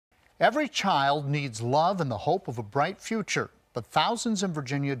Every child needs love and the hope of a bright future, but thousands in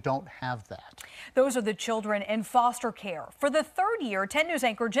Virginia don't have that. Those are the children in foster care. For the third year, 10 News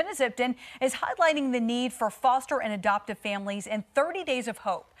anchor Jenna Zipton is highlighting the need for foster and adoptive families in 30 Days of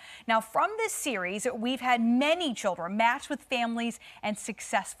Hope. Now, from this series, we've had many children matched with families and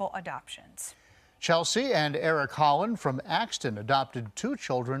successful adoptions. Chelsea and Eric Holland from Axton adopted 2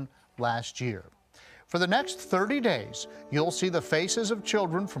 children last year. For the next 30 days, you'll see the faces of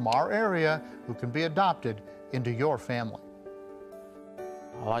children from our area who can be adopted into your family.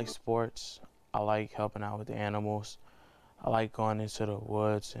 I like sports. I like helping out with the animals. I like going into the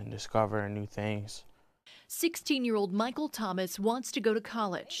woods and discovering new things. 16-year-old Michael Thomas wants to go to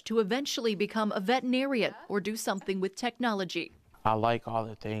college to eventually become a veterinarian or do something with technology. I like all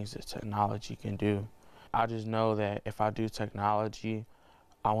the things that technology can do. I just know that if I do technology,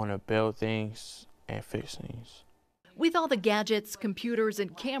 I want to build things and fix things. With all the gadgets, computers,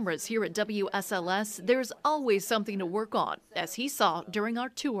 and cameras here at WSLS, there's always something to work on, as he saw during our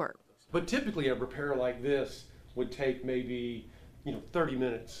tour. But typically a repair like this would take maybe, 30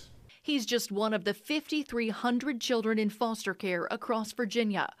 minutes. He's just one of the 5,300 children in foster care across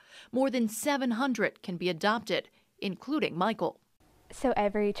Virginia. More than 700 can be adopted, including Michael. So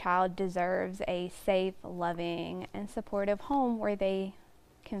every child deserves a safe, loving, and supportive home where they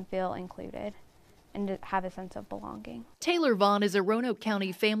can feel included and to have a sense of belonging. Taylor Vaughn is a Roanoke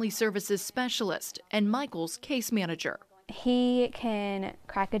County Family Services Specialist and Michael's case manager. He can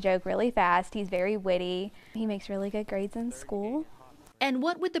crack a joke really fast. He's very witty. He makes really good grades in school. And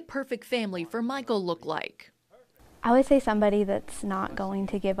what would the perfect family for Michael look like? I would say somebody that's not going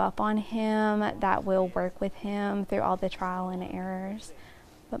to give up on him, that will work with him through all the trial and errors.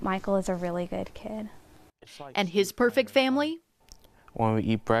 But Michael is a really good kid. And his perfect family? When we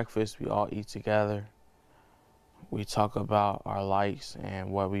eat breakfast, we all eat together. We talk about our likes and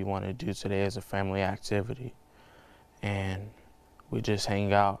what we want to do today as a family activity. And we just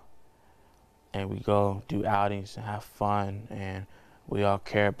hang out and we go do outings and have fun, and we all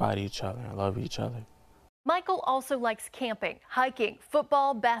care about each other and love each other. Michael also likes camping, hiking,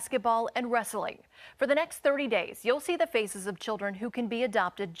 football, basketball, and wrestling. For the next 30 days, you'll see the faces of children who can be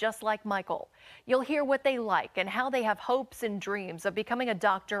adopted just like Michael. You'll hear what they like and how they have hopes and dreams of becoming a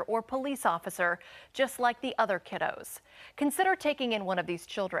doctor or police officer, just like the other kiddos. Consider taking in one of these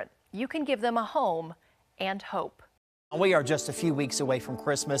children. You can give them a home and hope. We are just a few weeks away from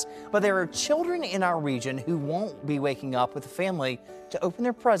Christmas, but there are children in our region who won't be waking up with a family to open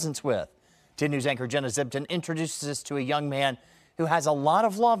their presents with. 10 News anchor Jenna Zipton introduces us to a young man who has a lot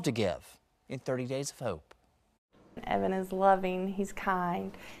of love to give in 30 Days of Hope. Evan is loving, he's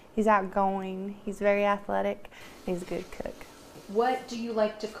kind, he's outgoing, he's very athletic, he's a good cook. What do you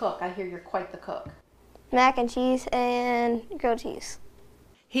like to cook? I hear you're quite the cook. Mac and cheese and grilled cheese.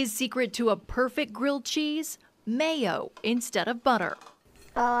 His secret to a perfect grilled cheese? Mayo instead of butter.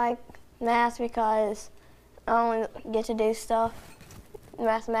 I like math because I only get to do stuff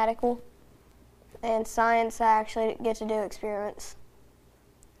mathematical. And science, I actually get to do experiments.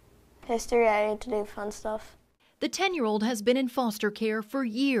 History, I get to do fun stuff. The 10-year-old has been in foster care for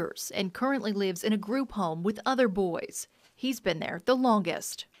years and currently lives in a group home with other boys. He's been there the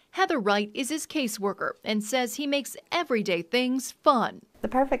longest. Heather Wright is his caseworker and says he makes everyday things fun. The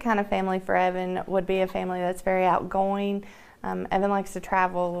perfect kind of family for Evan would be a family that's very outgoing. Evan likes to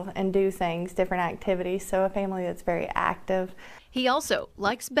travel and do things, different activities, so a family that's very active. He also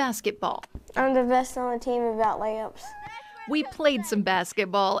likes basketball. I'm the best on the team about layups. We played some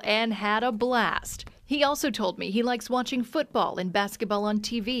basketball and had a blast. He also told me he likes watching football and basketball on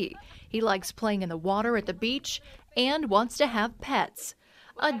TV. He likes playing in the water at the beach and wants to have pets.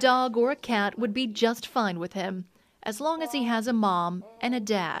 A dog or a cat would be just fine with him, as long as he has a mom and a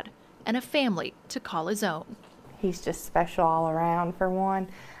dad and a family to call his own. He's just special all around, for one.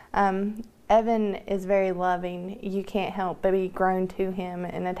 Evan is very loving. You can't help but be grown to him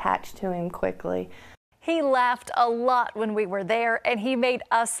and attached to him quickly. He laughed a lot when we were there, and he made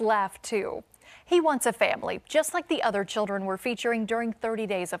us laugh too. He wants a family, just like the other children we're featuring during 30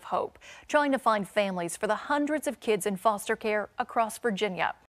 Days of Hope, trying to find families for the hundreds of kids in foster care across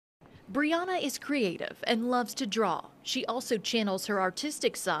Virginia. Brianna is creative and loves to draw. She also channels her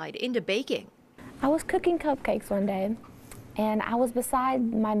artistic side into baking. I was cooking cupcakes one day, and I was beside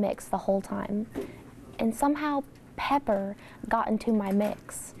my mix the whole time, and somehow pepper got into my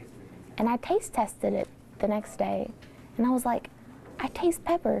mix, and I taste tested it the next day, and I was like, I taste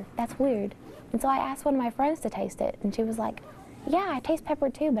pepper, that's weird. And so I asked one of my friends to taste it, and she was like, yeah, I taste pepper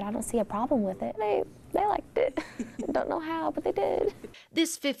too, but I don't see a problem with it. They liked it. Don't know how, but they did.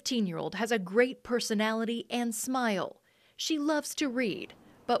 This 15-year-old has a great personality and smile. She loves to read.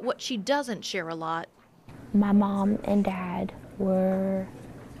 But what she doesn't share a lot, my mom and dad were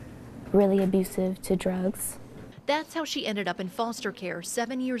really abusive to drugs. That's how she ended up in foster care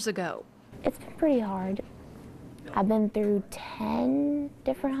 7 years ago. It's been pretty hard. I've been through 10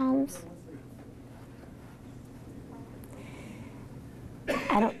 different homes.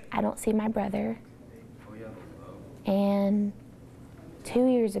 I don't see my brother. And 2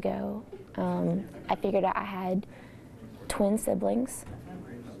 years ago, I figured out I had twin siblings.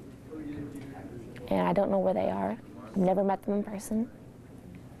 And I don't know where they are. I've never met them in person.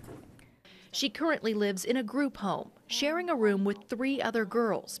 She currently lives in a group home, sharing a room with 3 other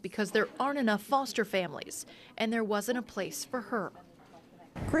girls because there aren't enough foster families, and there wasn't a place for her.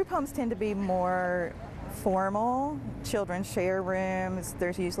 Group homes tend to be more formal. Children share rooms.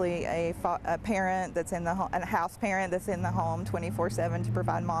 There's usually a parent that's in the home, a house parent that's in the home 24/7 to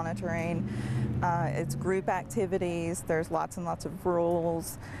provide monitoring. It's group activities. There's lots and lots of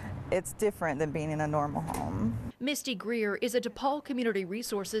rules. It's different than being in a normal home. Misty Greer is a DePaul Community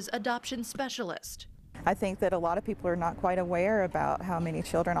Resources adoption specialist. I think that a lot of people are not quite aware about how many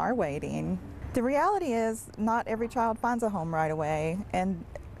children are waiting. The reality is not every child finds a home right away, and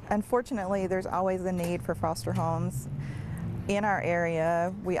unfortunately there's always a need for foster homes. In our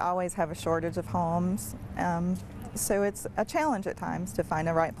area, we always have a shortage of homes, so it's a challenge at times to find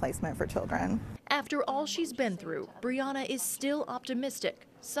the right placement for children. After all she's been through, Brianna is still optimistic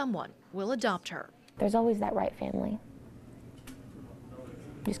someone will adopt her. There's always that right family.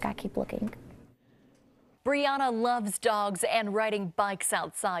 You just gotta keep looking. Brianna loves dogs and riding bikes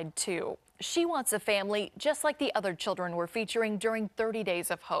outside too. She wants a family just like the other children we're featuring during 30 Days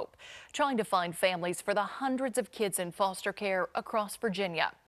of Hope, trying to find families for the hundreds of kids in foster care across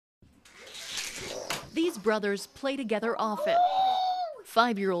Virginia. These brothers play together often.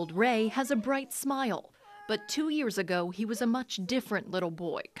 5-year-old Ray has a bright smile, but 2 years ago he was a much different little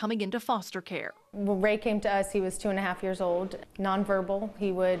boy coming into foster care. When Ray came to us, he was 2.5 years old, nonverbal.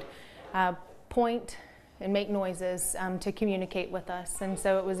 He would point and make noises to communicate with us, and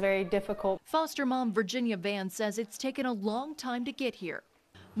so it was very difficult. Foster mom Virginia Van says it's taken a long time to get here.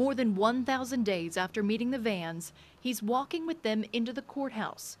 More than 1,000 days after meeting the Vans, he's walking with them into the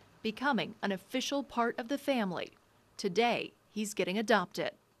courthouse, becoming an official part of the family. Today, he's getting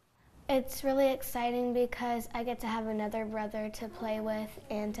adopted. It's really exciting because I get to have another brother to play with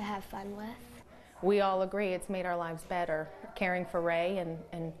and to have fun with. We all agree it's made our lives better, caring for Ray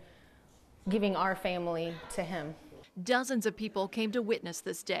and giving our family to him. Dozens of people came to witness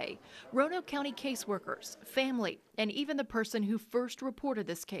this day. Roanoke County caseworkers, family, and even the person who first reported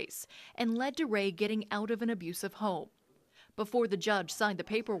this case and led to Ray getting out of an abusive home. Before the judge signed the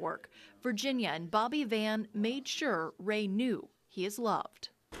paperwork, Virginia and Bobby Van made sure Ray knew he is loved.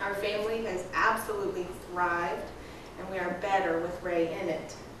 Our family has absolutely thrived, and we are better with Ray in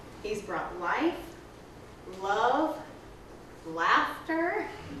it. He's brought life, love, laughter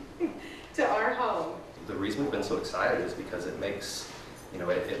to our home. The reason we've been so excited is because it makes,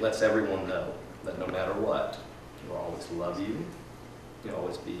 it lets everyone know that no matter what, we'll always love you. You'll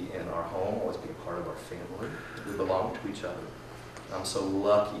always be in our home, always be a part of our family. We belong to each other. I'm so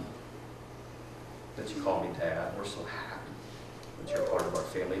lucky that you call me Dad. We're so happy that you're a part of our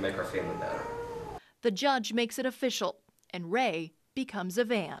family. You make our family better. The judge makes it official, and Ray becomes a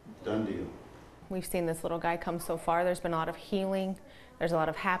Van. Done deal. We've seen this little guy come so far. There's been a lot of healing. There's a lot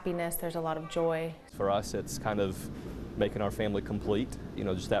of happiness. There's a lot of joy. For us, it's kind of making our family complete.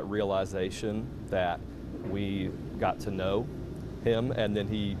 Just that realization that we got to know him, and then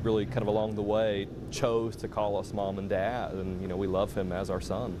he really kind of along the way chose to call us Mom and Dad, and we love him as our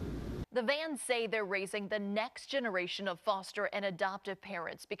son. The Vans say they're raising the next generation of foster and adoptive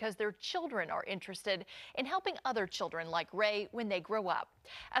parents because their children are interested in helping other children like Ray when they grow up.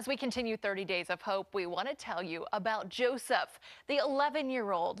 As we continue 30 Days of Hope, we want to tell you about Joseph, the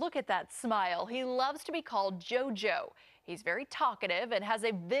 11-year-old. Look at that smile. He loves to be called JoJo. He's very talkative and has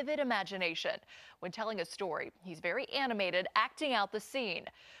a vivid imagination. When telling a story, he's very animated, acting out the scene.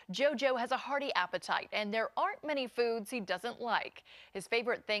 JoJo has a hearty appetite, and there aren't many foods he doesn't like. His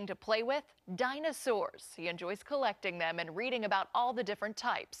favorite thing to play with? Dinosaurs. He enjoys collecting them and reading about all the different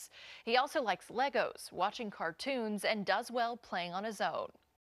types. He also likes Legos, watching cartoons, and does well playing on his own.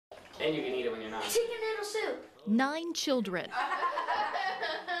 And you can eat it when you're not. Chicken noodle soup. 9 children.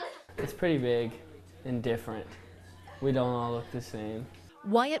 It's pretty big and different. We don't all look the same.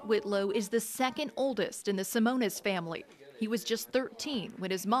 Wyatt Whitlow is the second oldest in the Simones family. He was just 13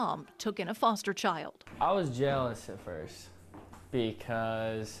 when his mom took in a foster child. I was jealous at first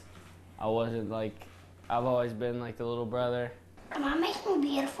because I wasn't I've always been like the little brother. Am I making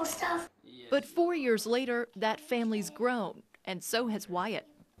beautiful stuff? But 4 years later, that family's grown, and so has Wyatt.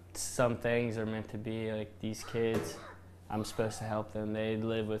 some things are meant to be. Like these kids, I'm supposed to help them. They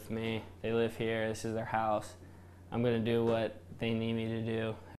live with me. They live here. This is their house. I'm going to do what they need me to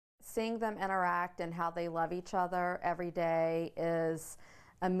do. Seeing them interact and how they love each other every day is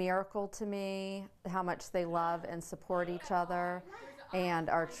a miracle to me, how much they love and support each other and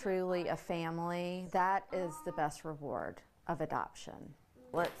are truly a family. That is the best reward of adoption.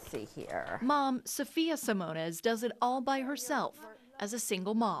 Let's see here. Mom, Sophia Simones, does it all by herself as a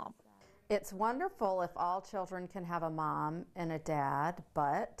single mom. It's wonderful if all children can have a mom and a dad,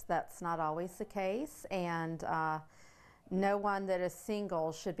 but that's not always the case, and no one that is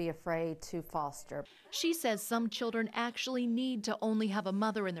single should be afraid to foster. She says some children actually need to only have a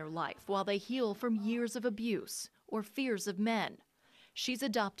mother in their life while they heal from years of abuse or fears of men. She's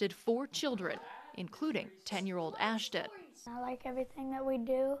adopted 4 children, including 10-year-old Ashton. I like everything that we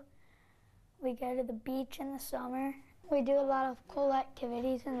do. We go to the beach in the summer. We do a lot of cool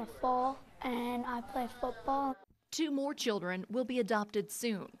activities in the fall, and I play football. 2 more children will be adopted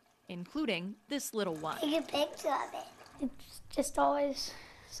soon, including this little one. Take a picture of it. It's just always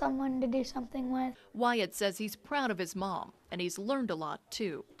someone to do something with. Wyatt says he's proud of his mom, and he's learned a lot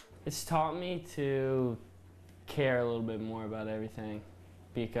too. It's taught me to care a little bit more about everything,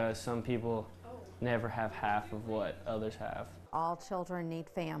 because some people never have half of what others have. All children need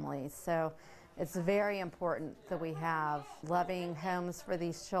families, so it's very important that we have loving homes for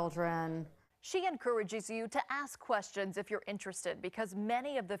these children. She encourages you to ask questions if you're interested, because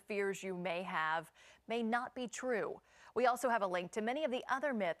many of the fears you may have may not be true. We also have a link to many of the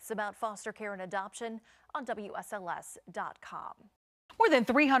other myths about foster care and adoption on WSLS.com. More than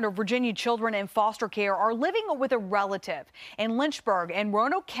 300 Virginia children in foster care are living with a relative. In Lynchburg and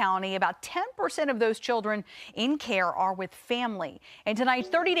Roanoke County, about 10% of those children in care are with family. And tonight's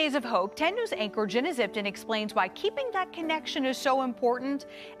 30 Days of Hope, 10 News anchor Jenna Zipton explains why keeping that connection is so important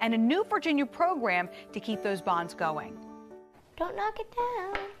and a new Virginia program to keep those bonds going. Don't knock it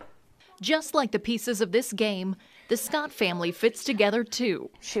down. Just like the pieces of this game, the Scott family fits together too.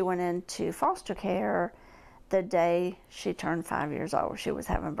 She went into foster care the day she turned 5 years old. She was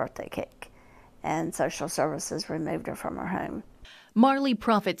having birthday cake, and social services removed her from her home. Marley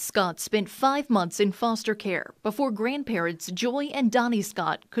Prophet Scott spent 5 months in foster care before grandparents Joy and Donnie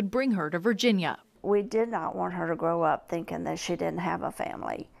Scott could bring her to Virginia. We did not want her to grow up thinking that she didn't have a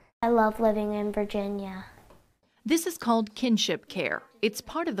family. I love living in Virginia. This is called kinship care. It's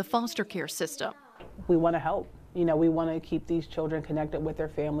part of the foster care system. We want to help. You know, we want to keep these children connected with their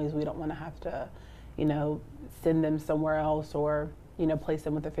families. We don't want to have to, you know, send them somewhere else or, you know, place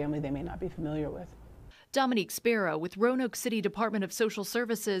them with a family they may not be familiar with. Dominique Sparrow with Roanoke City Department of Social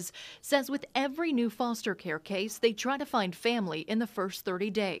Services says with every new foster care case, they try to find family in the first 30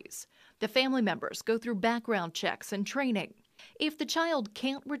 days. The family members go through background checks and training. If the child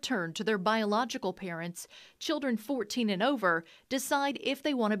can't return to their biological parents, children 14 and over decide if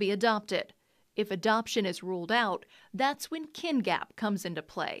they want to be adopted. If adoption is ruled out, that's when KinGap comes into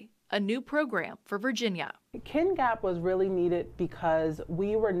play, a new program for Virginia. KinGap was really needed because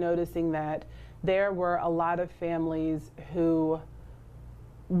we were noticing that there were a lot of families who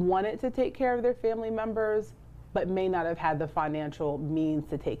wanted to take care of their family members, but may not have had the financial means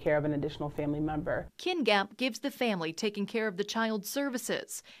to take care of an additional family member. KinGap gives the family taking care of the child's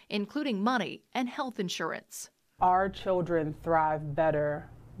services, including money and health insurance. Our children thrive better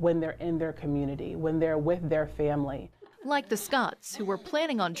when they're in their community, when they're with their family. Like the Scotts, who were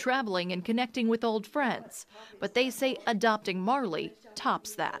planning on traveling and connecting with old friends. But they say adopting Marley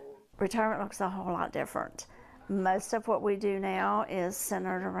tops that. Retirement looks a whole lot different. Most of what we do now is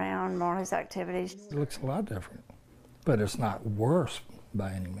centered around Marley's activities. It looks a lot different, but it's not worse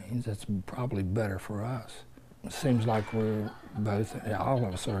by any means. It's probably better for us. It seems like we're both, all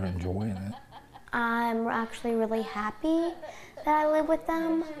of us are enjoying it. I'm actually really happy that I live with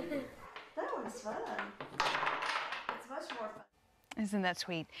them. That was fun. It's much more fun. Isn't that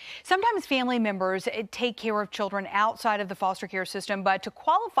sweet? Sometimes family members take care of children outside of the foster care system, but to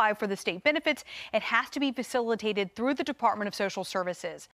qualify for the state benefits, it has to be facilitated through the Department of Social Services.